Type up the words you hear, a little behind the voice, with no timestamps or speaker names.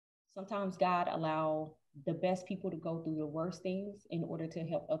sometimes God allow the best people to go through the worst things in order to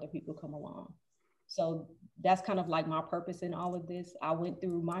help other people come along. So that's kind of like my purpose in all of this. I went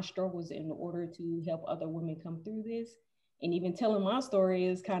through my struggles in order to help other women come through this. And even telling my story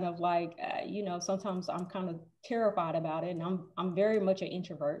is kind of like, sometimes I'm kind of terrified about it, and I'm very much an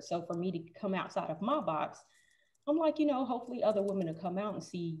introvert. So for me to come outside of my box, I'm like, hopefully other women will come out and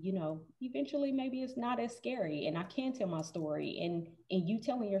see, eventually maybe it's not as scary and I can tell my story. And you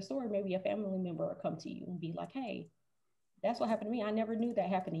telling your story, maybe a family member will come to you and be like, hey, that's what happened to me. I never knew that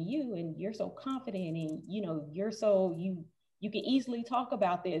happened to you. And you're so confident and you're so you can easily talk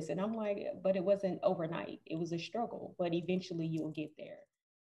about this. And I'm like, but it wasn't overnight. It was a struggle, but eventually you'll get there.